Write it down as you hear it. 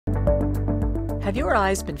Have your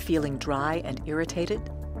eyes been feeling dry and irritated?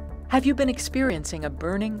 Have you been experiencing a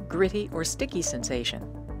burning, gritty, or sticky sensation?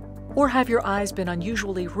 Or have your eyes been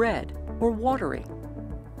unusually red or watery?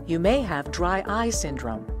 You may have dry eye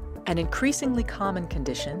syndrome, an increasingly common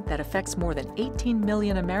condition that affects more than 18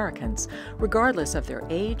 million Americans, regardless of their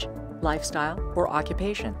age, lifestyle, or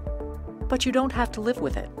occupation. But you don't have to live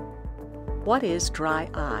with it. What is dry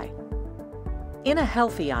eye? In a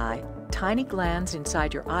healthy eye, tiny glands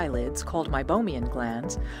inside your eyelids, called Meibomian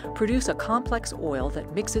glands, produce a complex oil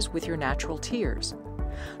that mixes with your natural tears.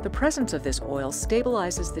 The presence of this oil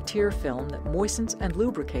stabilizes the tear film that moistens and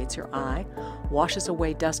lubricates your eye, washes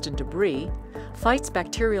away dust and debris, fights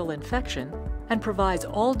bacterial infection, and provides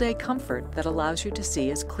all-day comfort that allows you to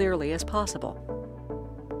see as clearly as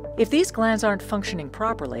possible. If these glands aren't functioning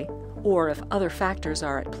properly, or if other factors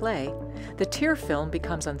are at play, the tear film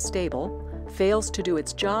becomes unstable, fails to do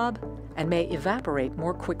its job, and may evaporate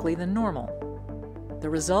more quickly than normal. The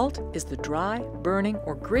result is the dry, burning,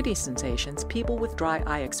 or gritty sensations people with dry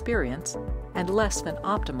eye experience, and less than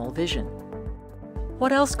optimal vision.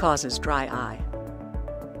 What else causes dry eye?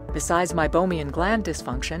 Besides Meibomian gland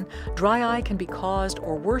dysfunction, dry eye can be caused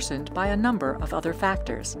or worsened by a number of other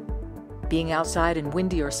factors. Being outside in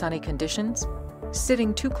windy or sunny conditions,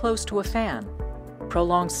 sitting too close to a fan,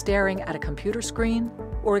 prolonged staring at a computer screen,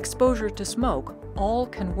 or exposure to smoke all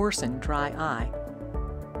can worsen dry eye.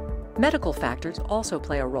 Medical factors also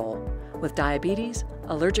play a role, with diabetes,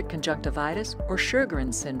 allergic conjunctivitis, or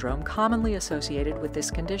Sjögren's syndrome commonly associated with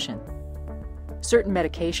this condition. Certain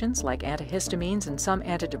medications, like antihistamines and some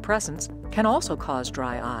antidepressants, can also cause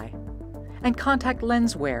dry eye. And contact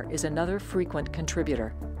lens wear is another frequent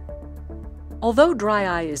contributor. Although dry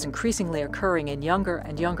eye is increasingly occurring in younger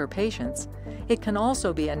and younger patients, it can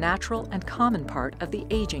also be a natural and common part of the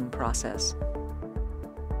aging process.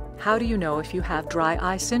 How do you know if you have dry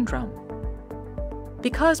eye syndrome?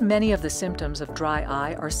 Because many of the symptoms of dry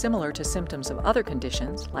eye are similar to symptoms of other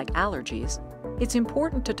conditions, like allergies, it's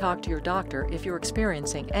important to talk to your doctor if you're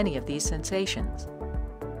experiencing any of these sensations.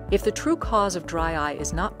 If the true cause of dry eye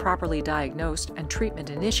is not properly diagnosed and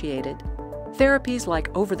treatment initiated, therapies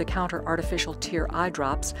like over-the-counter artificial tear eye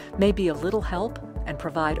drops may be a little help and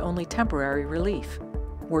provide only temporary relief.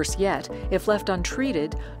 Worse yet, if left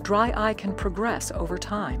untreated, dry eye can progress over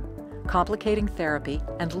time, complicating therapy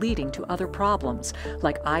and leading to other problems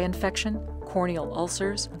like eye infection, corneal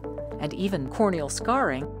ulcers, and even corneal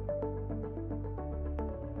scarring.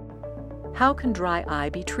 How can dry eye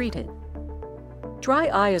be treated? Dry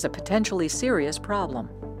eye is a potentially serious problem.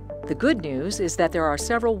 The good news is that there are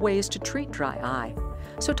several ways to treat dry eye,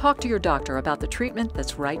 so talk to your doctor about the treatment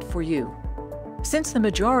that's right for you. Since the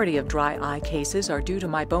majority of dry eye cases are due to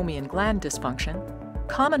Meibomian gland dysfunction,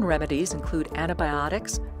 common remedies include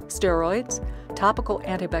antibiotics, steroids, topical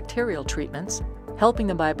antibacterial treatments, helping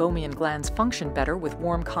the Meibomian glands function better with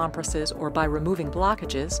warm compresses or by removing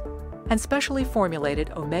blockages, and specially formulated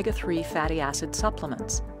omega-3 fatty acid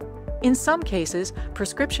supplements. In some cases,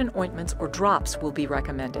 prescription ointments or drops will be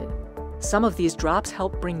recommended. Some of these drops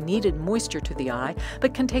help bring needed moisture to the eye,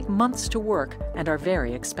 but can take months to work and are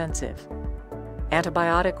very expensive.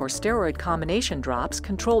 Antibiotic or steroid combination drops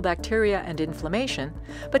control bacteria and inflammation,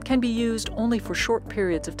 but can be used only for short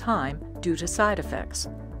periods of time due to side effects.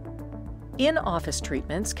 In-office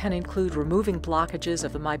treatments can include removing blockages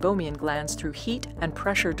of the Meibomian glands through heat and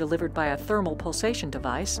pressure delivered by a thermal pulsation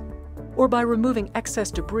device, or by removing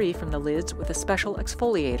excess debris from the lids with a special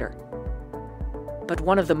exfoliator. But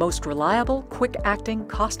one of the most reliable, quick-acting,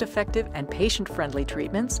 cost-effective, and patient-friendly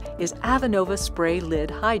treatments is Avenova spray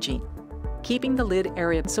lid hygiene, keeping the lid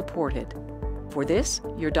area supported. For this,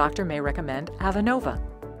 your doctor may recommend Avenova.